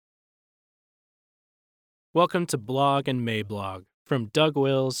Welcome to Blog and Mablog from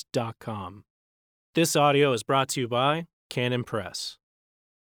DougWills.com. This audio is brought to you by Canon Press.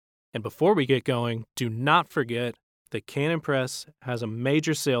 And before we get going, do not forget that Canon Press has a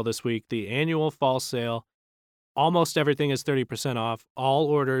major sale this week, the annual fall sale. Almost everything is 30% off. All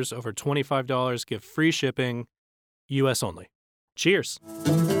orders over $25 get free shipping, U.S. only. Cheers.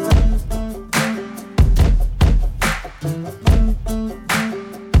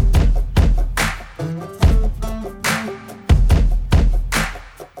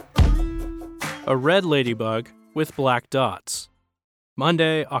 A Red Ladybug with Black Dots.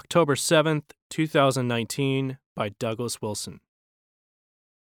 Monday, October 7th, 2019, by Douglas Wilson.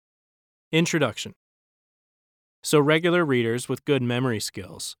 Introduction. So regular readers with good memory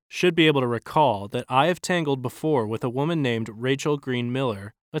skills should be able to recall that I have tangled before with a woman named Rachel Green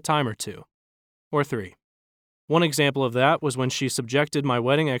Miller a time or two, or three. One example of that was when she subjected my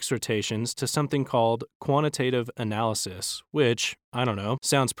wedding exhortations to something called quantitative analysis, which, I don't know,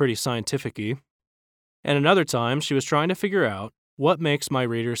 sounds pretty scientific-y. And another time, she was trying to figure out what makes my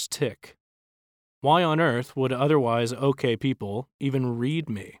readers tick. Why on earth would otherwise okay people even read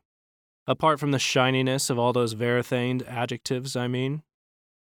me? Apart from the shininess of all those varithaned adjectives, I mean.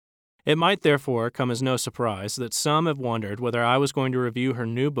 It might therefore come as no surprise that some have wondered whether I was going to review her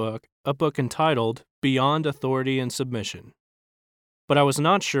new book, a book entitled Beyond Authority and Submission. But I was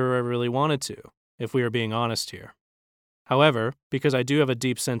not sure I really wanted to, if we are being honest here. However, because I do have a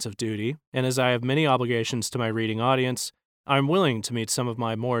deep sense of duty, and as I have many obligations to my reading audience, I'm willing to meet some of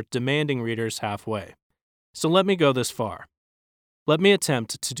my more demanding readers halfway. So let me go this far. Let me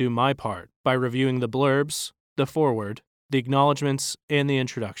attempt to do my part by reviewing the blurbs, the foreword, the acknowledgments, and the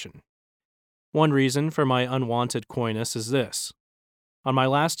introduction. One reason for my unwanted coyness is this. On my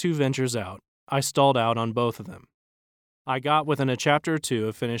last two ventures out, I stalled out on both of them. I got within a chapter or two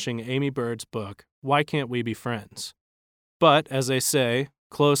of finishing Amy Bird's book, Why Can't We Be Friends? But, as they say,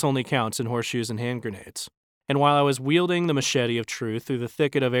 close only counts in horseshoes and hand grenades. And while I was wielding the machete of truth through the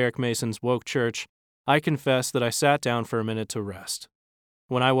thicket of Eric Mason's woke church, I confess that I sat down for a minute to rest.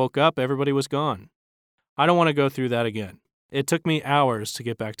 When I woke up, everybody was gone. I don't want to go through that again. It took me hours to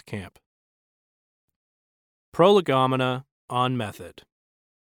get back to camp. Prolegomena on method.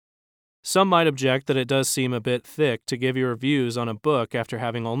 Some might object that it does seem a bit thick to give your views on a book after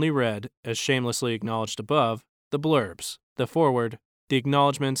having only read, as shamelessly acknowledged above, the blurbs, the foreword, the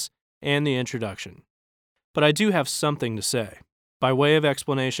acknowledgments, and the introduction. But I do have something to say. By way of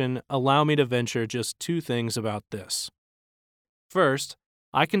explanation, allow me to venture just two things about this. First,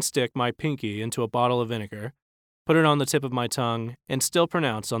 I can stick my pinky into a bottle of vinegar, put it on the tip of my tongue, and still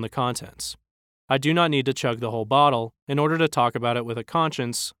pronounce on the contents. I do not need to chug the whole bottle in order to talk about it with a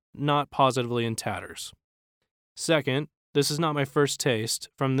conscience, not positively in tatters. Second, this is not my first taste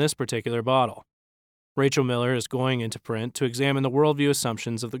from this particular bottle. Rachel Miller is going into print to examine the worldview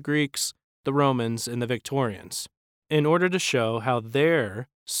assumptions of the Greeks, the Romans, and the Victorians, in order to show how their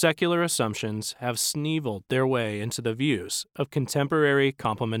secular assumptions have sneeveled their way into the views of contemporary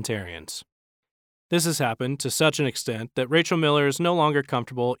complementarians. This has happened to such an extent that Rachel Miller is no longer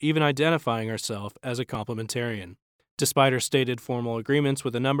comfortable even identifying herself as a complementarian, despite her stated formal agreements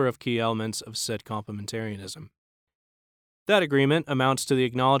with a number of key elements of said complementarianism. That agreement amounts to the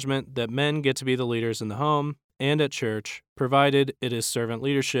acknowledgement that men get to be the leaders in the home and at church, provided it is servant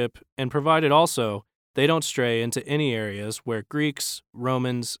leadership, and provided also they don't stray into any areas where Greeks,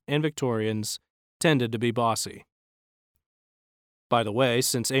 Romans, and Victorians tended to be bossy. By the way,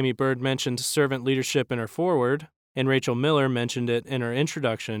 since Amy Bird mentioned servant leadership in her foreword, and Rachel Miller mentioned it in her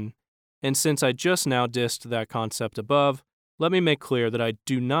introduction, and since I just now dissed that concept above, let me make clear that I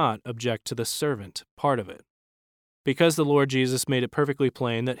do not object to the servant part of it. Because the Lord Jesus made it perfectly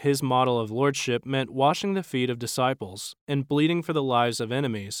plain that his model of lordship meant washing the feet of disciples and bleeding for the lives of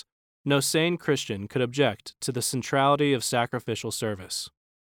enemies, no sane Christian could object to the centrality of sacrificial service.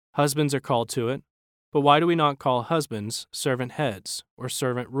 Husbands are called to it, but why do we not call husbands servant heads, or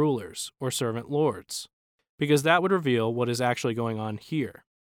servant rulers, or servant lords? Because that would reveal what is actually going on here.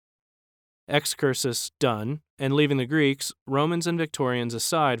 Excursus done, and leaving the Greeks, Romans, and Victorians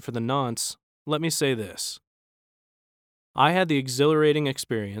aside for the nonce, let me say this. I had the exhilarating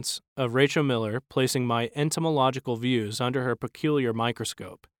experience of Rachel Miller placing my entomological views under her peculiar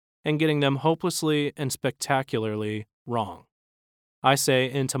microscope and getting them hopelessly and spectacularly wrong. I say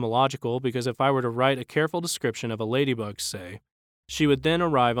entomological because if I were to write a careful description of a ladybug, say, she would then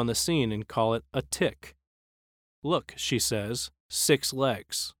arrive on the scene and call it a tick. Look, she says, 6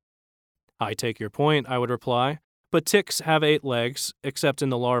 legs. I take your point, I would reply, but ticks have 8 legs, except in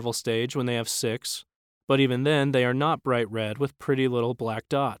the larval stage when they have 6. But even then, they are not bright red with pretty little black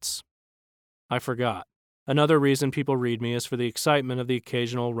dots. I forgot. Another reason people read me is for the excitement of the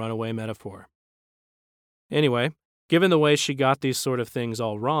occasional runaway metaphor. Anyway, given the way she got these sort of things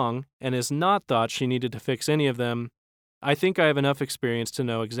all wrong, and has not thought she needed to fix any of them, I think I have enough experience to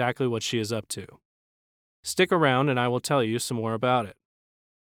know exactly what she is up to. Stick around and I will tell you some more about it.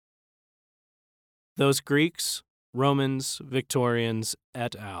 Those Greeks, Romans, Victorians,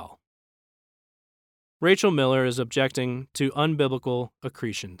 et al. Rachel Miller is objecting to unbiblical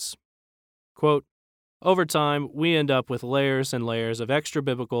accretions. Quote, over time, we end up with layers and layers of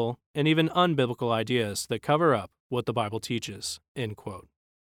extra-biblical and even unbiblical ideas that cover up what the Bible teaches, end quote.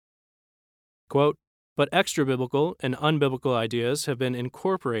 Quote, but extra-biblical and unbiblical ideas have been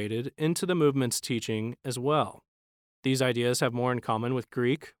incorporated into the movement's teaching as well. These ideas have more in common with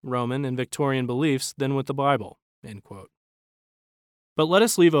Greek, Roman, and Victorian beliefs than with the Bible, end quote. But let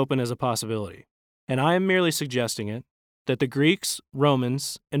us leave open as a possibility, and I am merely suggesting it, that the Greeks,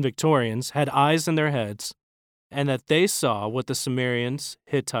 Romans, and Victorians had eyes in their heads, and that they saw what the Sumerians,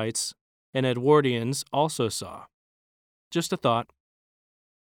 Hittites, and Edwardians also saw. Just a thought.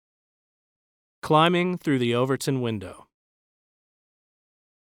 Climbing through the Overton window.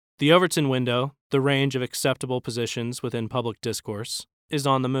 The Overton window, the range of acceptable positions within public discourse, is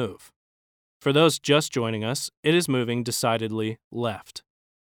on the move. For those just joining us, it is moving decidedly left.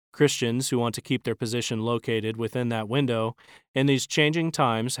 Christians who want to keep their position located within that window in these changing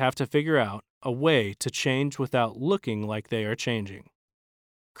times have to figure out a way to change without looking like they are changing.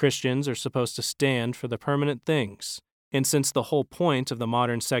 Christians are supposed to stand for the permanent things, and since the whole point of the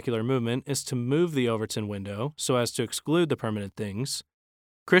modern secular movement is to move the Overton window so as to exclude the permanent things,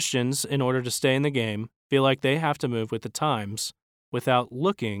 Christians, in order to stay in the game, feel like they have to move with the times without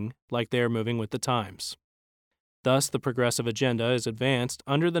looking like they are moving with the times. Thus, the progressive agenda is advanced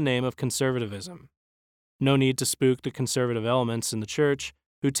under the name of conservatism. No need to spook the conservative elements in the church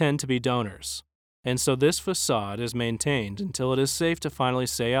who tend to be donors, and so this facade is maintained until it is safe to finally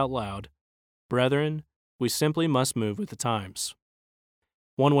say out loud, brethren, we simply must move with the times.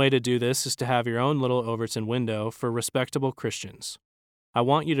 One way to do this is to have your own little Overton window for respectable Christians. I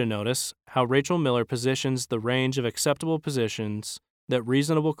want you to notice how Rachel Miller positions the range of acceptable positions that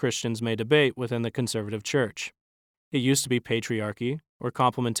reasonable Christians may debate within the conservative church. It used to be patriarchy or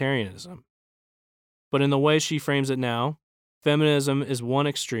complementarianism. But in the way she frames it now, feminism is one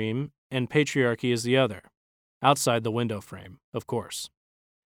extreme and patriarchy is the other, outside the window frame, of course.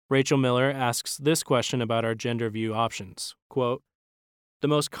 Rachel Miller asks this question about our gender view options. Quote, the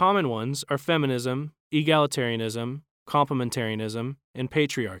most common ones are feminism, egalitarianism, complementarianism, and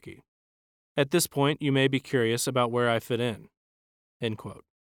patriarchy. At this point, you may be curious about where I fit in. End quote.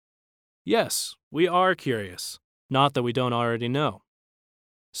 Yes, we are curious, not that we don't already know.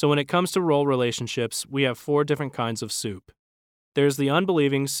 So when it comes to role relationships, we have 4 different kinds of soup. There's the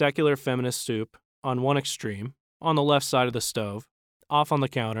unbelieving secular feminist soup on one extreme, on the left side of the stove, off on the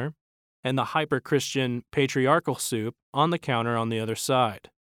counter, and the hyper-Christian patriarchal soup on the counter on the other side.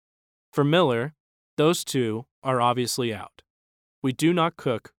 For Miller, those two are obviously out. We do not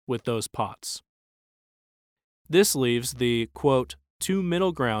cook with those pots. This leaves the, quote, 2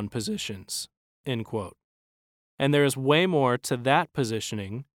 middle ground positions, end quote. And there is way more to that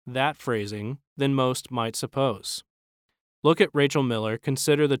positioning, that phrasing, than most might suppose. Look at Rachel Miller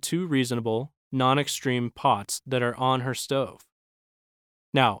consider the 2 reasonable, non-extreme pots that are on her stove.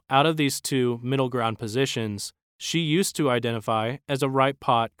 Now, out of these 2 middle ground positions, she used to identify as a right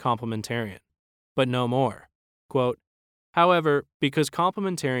pot complementarian, but no more. Quote, however, because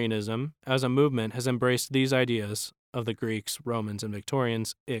complementarianism as a movement has embraced these ideas of the Greeks, Romans, and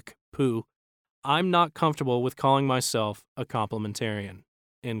Victorians, poo, I'm not comfortable with calling myself a complementarian,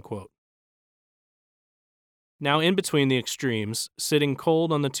 end quote. Now, in between the extremes, sitting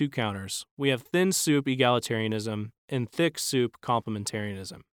cold on the 2 counters, we have thin soup egalitarianism and thick soup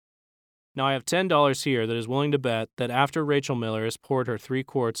complementarianism. Now, I have $10 here that is willing to bet that after Rachel Miller has poured her 3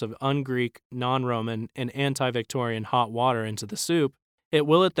 quarts of un-Greek, non-Roman, and anti-Victorian hot water into the soup, it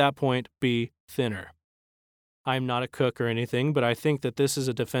will at that point be thinner. I am not a cook or anything, but I think that this is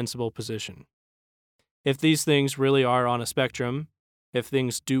a defensible position. If these things really are on a spectrum, if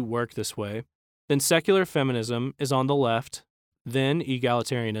things do work this way, then secular feminism is on the left, then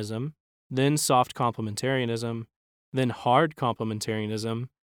egalitarianism, then soft complementarianism, then hard complementarianism,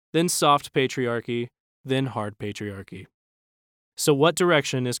 then soft patriarchy, then hard patriarchy. So what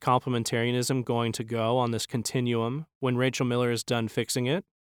direction is complementarianism going to go on this continuum when Rachel Miller is done fixing it?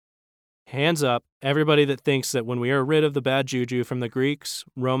 Hands up, everybody that thinks that when we are rid of the bad juju from the Greeks,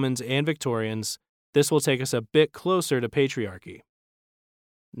 Romans, and Victorians, this will take us a bit closer to patriarchy.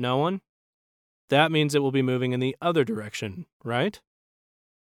 No one? That means it will be moving in the other direction, right?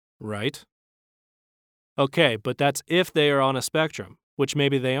 Right. Okay, but that's if they are on a spectrum, which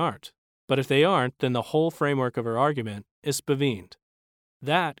maybe they aren't. But if they aren't, then the whole framework of her argument is spavined.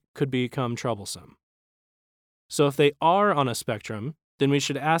 That could become troublesome. So if they are on a spectrum, then we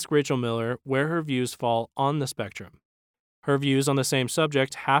should ask Rachel Miller where her views fall on the spectrum. Her views on the same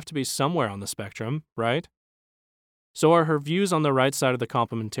subject have to be somewhere on the spectrum, right? So are her views on the right side of the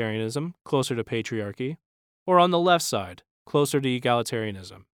complementarianism, closer to patriarchy, or on the left side, closer to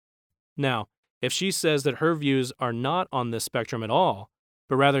egalitarianism? Now, if she says that her views are not on this spectrum at all,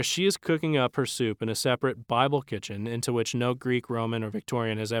 but rather she is cooking up her soup in a separate Bible kitchen into which no Greek, Roman, or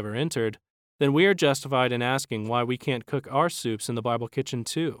Victorian has ever entered, then we are justified in asking why we can't cook our soups in the Bible kitchen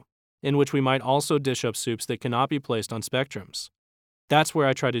too, in which we might also dish up soups that cannot be placed on spectrums. That's where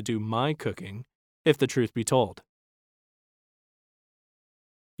I try to do my cooking, if the truth be told.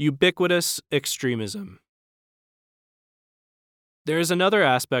 Ubiquitous extremism. There is another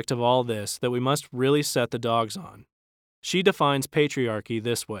aspect of all this that we must really set the dogs on. She defines patriarchy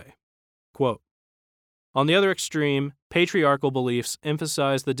this way, quote, "On the other extreme, patriarchal beliefs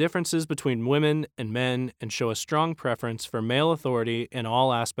emphasize the differences between women and men and show a strong preference for male authority in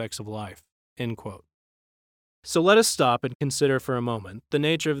all aspects of life." End quote. So let us stop and consider for a moment the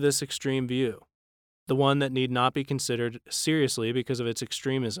nature of this extreme view, the one that need not be considered seriously because of its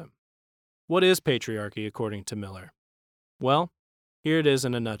extremism. What is patriarchy according to Miller? Well, here it is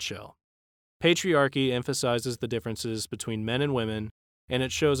in a nutshell. Patriarchy emphasizes the differences between men and women, and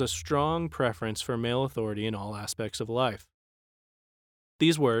it shows a strong preference for male authority in all aspects of life.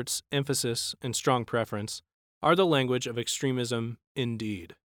 These words, emphasis and strong preference, are the language of extremism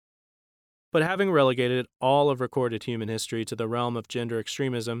indeed. But having relegated all of recorded human history to the realm of gender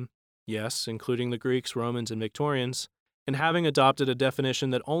extremism, yes, including the Greeks, Romans, and Victorians, and having adopted a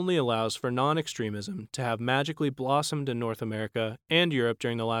definition that only allows for non-extremism to have magically blossomed in North America and Europe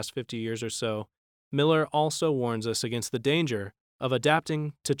during the last 50 years or so, Miller also warns us against the danger of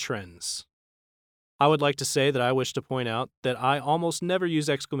adapting to trends. I would like to say that I wish to point out that I almost never use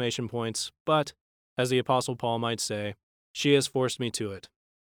exclamation points, but, as the Apostle Paul might say, she has forced me to it.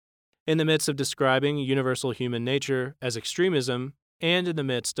 In the midst of describing universal human nature as extremism, and in the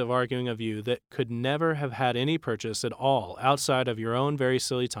midst of arguing a view that could never have had any purchase at all outside of your own very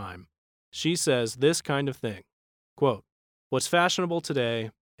silly time, she says this kind of thing, quote, "What's fashionable today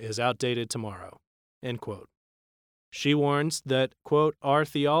is outdated tomorrow," end quote. She warns that, quote, "Our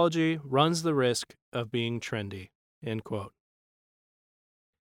theology runs the risk of being trendy," end quote.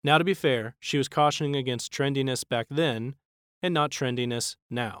 Now, to be fair, she was cautioning against trendiness back then and not trendiness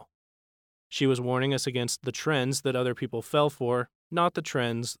now. She was warning us against the trends that other people fell for, not the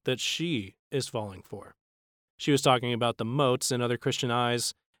trends that she is falling for. She was talking about the motes in other Christian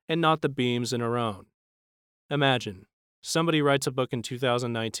eyes and not the beams in her own. Imagine, somebody writes a book in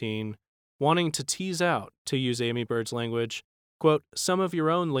 2019 wanting to tease out, to use Amy Bird's language, quote, "some of your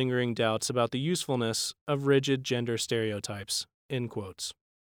own lingering doubts about the usefulness of rigid gender stereotypes," end quotes.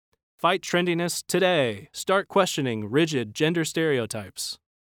 Fight trendiness today. Start questioning rigid gender stereotypes.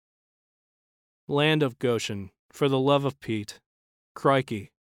 Land of Goshen, for the love of Pete.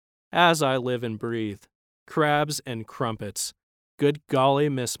 Crikey. As I live and breathe. Crabs and crumpets. Good golly,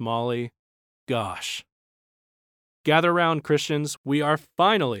 Miss Molly. Gosh. Gather round, Christians. We are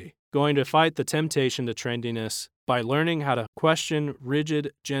finally going to fight the temptation to trendiness by learning how to question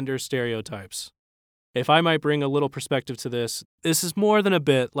rigid gender stereotypes. If I might bring a little perspective to this, this is more than a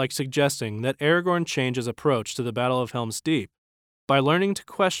bit like suggesting that Aragorn change his approach to the Battle of Helm's Deep by learning to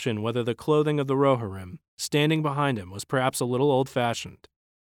question whether the clothing of the Rohirrim standing behind him was perhaps a little old-fashioned.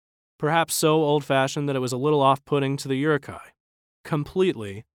 Perhaps so old-fashioned that it was a little off-putting to the Uruk-hai.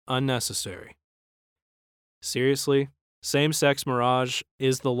 Completely unnecessary. Seriously, same-sex marriage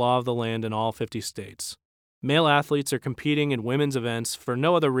is the law of the land in all 50 states. Male athletes are competing in women's events for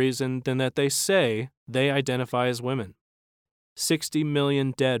no other reason than that they say they identify as women. 60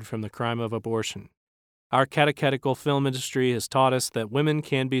 million dead from the crime of abortion. Our catechetical film industry has taught us that women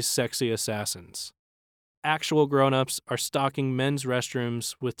can be sexy assassins. Actual grown-ups are stocking men's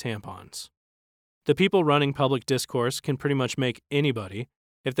restrooms with tampons. The people running public discourse can pretty much make anybody,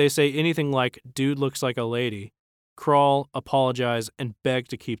 if they say anything like, "dude looks like a lady," crawl, apologize, and beg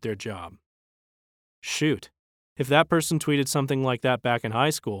to keep their job. Shoot, if that person tweeted something like that back in high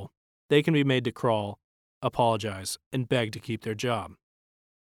school, they can be made to crawl, apologize, and beg to keep their job.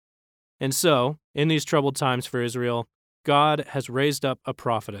 And so, in these troubled times for Israel, God has raised up a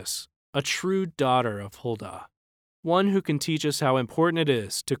prophetess, a true daughter of Huldah, one who can teach us how important it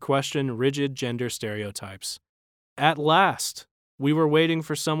is to question rigid gender stereotypes. At last, we were waiting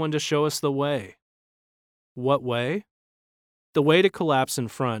for someone to show us the way. What way? The way to collapse in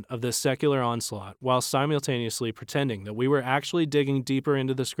front of this secular onslaught while simultaneously pretending that we were actually digging deeper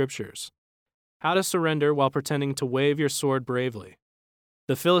into the Scriptures. How to surrender while pretending to wave your sword bravely.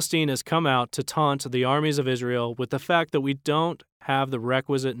 The Philistine has come out to taunt the armies of Israel with the fact that we don't have the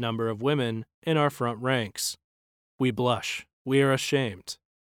requisite number of women in our front ranks. We blush. We are ashamed.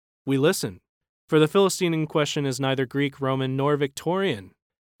 We listen, for the Philistine in question is neither Greek, Roman, nor Victorian,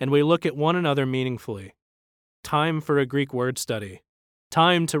 and we look at one another meaningfully. Time for a Greek word study.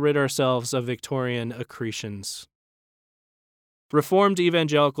 Time to rid ourselves of Victorian accretions. Reformed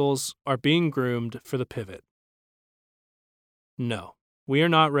evangelicals are being groomed for the pivot. No, we are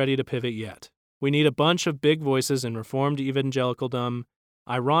not ready to pivot yet. We need a bunch of big voices in Reformed evangelicaldom,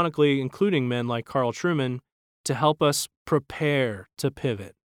 ironically including men like Carl Trueman, to help us prepare to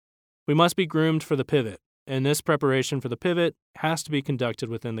pivot. We must be groomed for the pivot, and this preparation for the pivot has to be conducted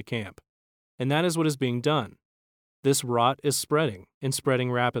within the camp. And that is what is being done. This rot is spreading, and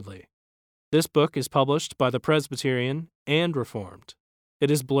spreading rapidly. This book is published by the Presbyterian and Reformed. It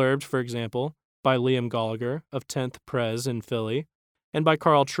is blurbed, for example, by Liam Gallagher of 10th Pres in Philly, and by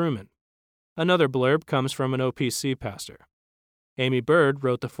Carl Trueman. Another blurb comes from an OPC pastor. Amy Bird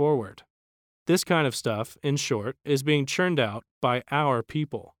wrote the foreword. This kind of stuff, in short, is being churned out by our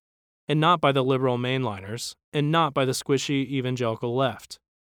people, and not by the liberal mainliners, and not by the squishy evangelical left.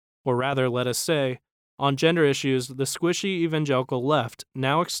 Or rather, let us say, on gender issues, the squishy evangelical left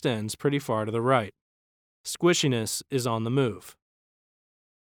now extends pretty far to the right. Squishiness is on the move.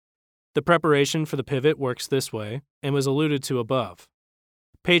 The preparation for the pivot works this way, and was alluded to above.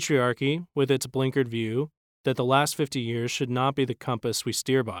 Patriarchy, with its blinkered view that the last 50 years should not be the compass we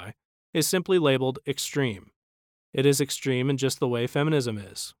steer by, is simply labeled extreme. It is extreme in just the way feminism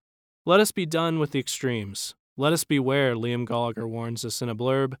is. Let us be done with the extremes. Let us beware, Liam Gallagher warns us in a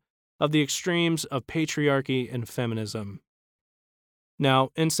blurb, of the extremes of patriarchy and feminism.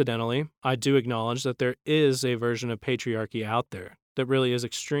 Now, incidentally, I do acknowledge that there is a version of patriarchy out there that really is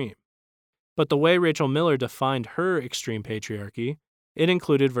extreme. But the way Rachel Miller defined her extreme patriarchy, it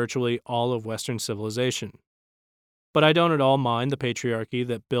included virtually all of Western civilization. But I don't at all mind the patriarchy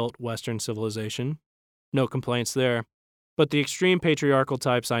that built Western civilization. No complaints there. But the extreme patriarchal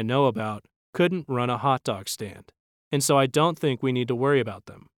types I know about couldn't run a hot dog stand, and so I don't think we need to worry about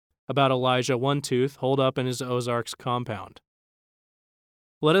them. About Elijah One-Tooth holed up in his Ozarks compound.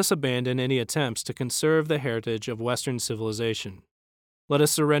 Let us abandon any attempts to conserve the heritage of Western civilization. Let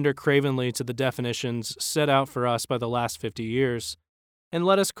us surrender cravenly to the definitions set out for us by the last 50 years, and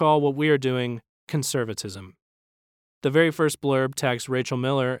let us call what we are doing conservatism. The very first blurb tags Rachel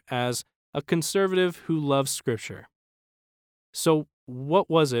Miller as a conservative who loves Scripture. So, what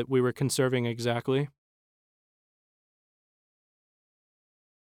was it we were conserving exactly?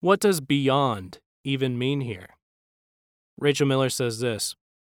 What does beyond even mean here? Rachel Miller says this: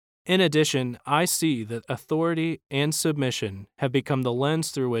 in addition, I see that authority and submission have become the lens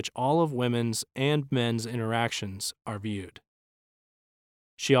through which all of women's and men's interactions are viewed.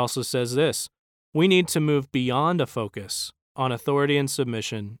 She also says this: we need to move beyond a focus on authority and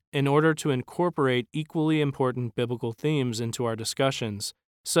submission in order to incorporate equally important biblical themes into our discussions,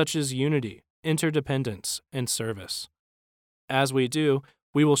 such as unity, interdependence, and service. As we do,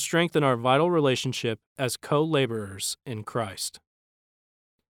 we will strengthen our vital relationship as co-laborers in Christ.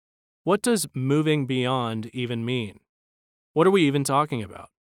 What does moving beyond even mean? What are we even talking about?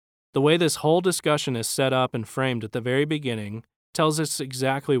 The way this whole discussion is set up and framed at the very beginning tells us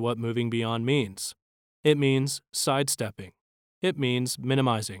exactly what moving beyond means. It means sidestepping. It means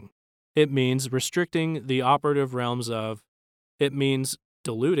minimizing. It means restricting the operative realms of. It means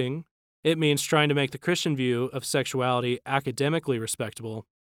diluting. It means trying to make the Christian view of sexuality academically respectable,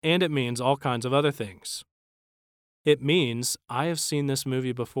 and it means all kinds of other things. It means I have seen this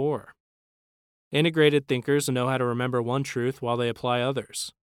movie before. Integrated thinkers know how to remember one truth while they apply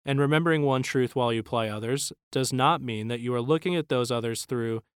others, and remembering one truth while you apply others does not mean that you are looking at those others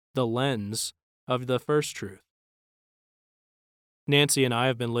through the lens of the first truth. Nancy and I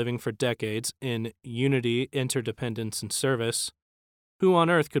have been living for decades in unity, interdependence, and service. Who on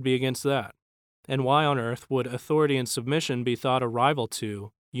earth could be against that? And why on earth would authority and submission be thought a rival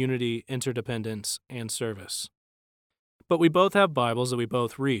to unity, interdependence, and service? But we both have Bibles that we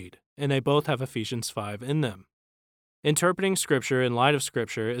both read, and they both have Ephesians 5 in them. Interpreting Scripture in light of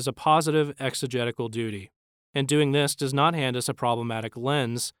Scripture is a positive exegetical duty, and doing this does not hand us a problematic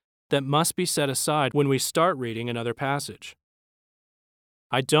lens that must be set aside when we start reading another passage.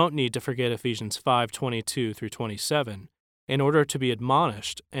 I don't need to forget Ephesians 5:22 through 27 in order to be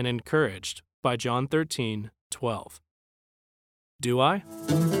admonished and encouraged by John 13:12. Do I?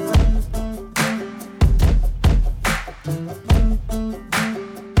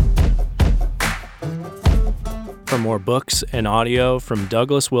 For more books and audio from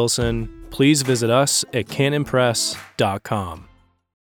Douglas Wilson, please visit us at canonpress.com.